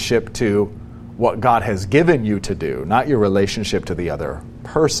relationship to what God has given you to do, not your relationship to the other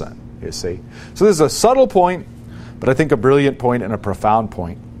person. You see? So this is a subtle point, but I think a brilliant point and a profound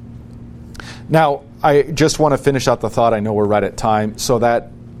point. Now, I just want to finish out the thought. I know we're right at time. So that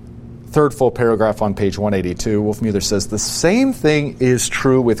third full paragraph on page 182, Wolfmueller says, the same thing is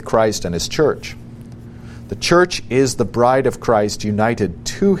true with Christ and his church. The church is the bride of Christ united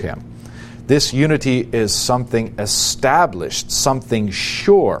to him. This unity is something established, something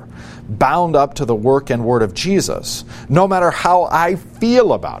sure, bound up to the work and word of Jesus. No matter how I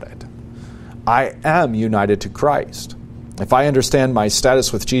feel about it, I am united to Christ. If I understand my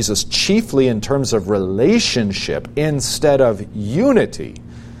status with Jesus chiefly in terms of relationship instead of unity,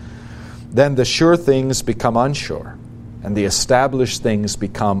 then the sure things become unsure, and the established things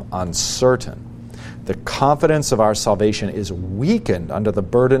become uncertain. The confidence of our salvation is weakened under the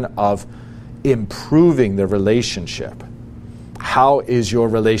burden of improving the relationship. How is your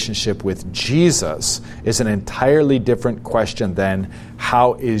relationship with Jesus is an entirely different question than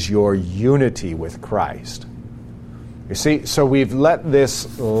how is your unity with Christ. You see, so we've let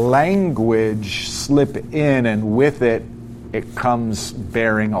this language slip in, and with it, it comes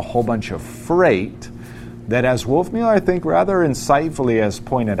bearing a whole bunch of freight that, as Wolfmueller, I think, rather insightfully has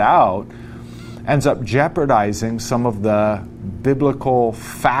pointed out, ends up jeopardizing some of the biblical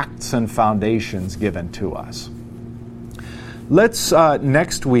facts and foundations given to us. Let's,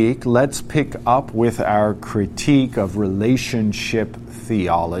 next week, let's pick up with our critique of relationship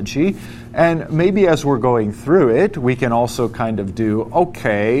theology. And maybe as we're going through it, we can also kind of do,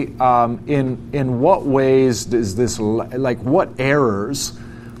 okay, in what ways does this, like what errors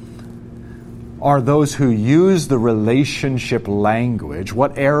are those who use the relationship language,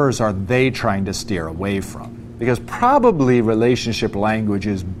 what errors are they trying to steer away from? Because probably relationship language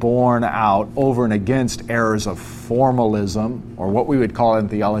is borne out over and against errors of formalism, or what we would call in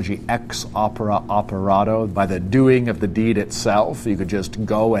theology ex opere operato, by the doing of the deed itself. You could just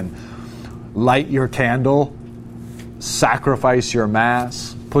go and light your candle, sacrifice your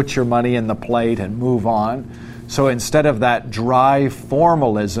mass, put your money in the plate, and move on. So instead of that dry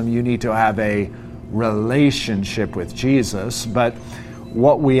formalism, you need to have a relationship with Jesus. But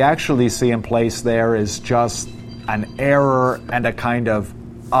what we actually see in place there is just an error and a kind of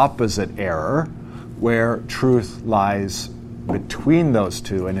opposite error, where truth lies between those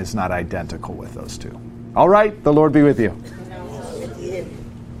two and is not identical with those two. All right, the Lord be with you.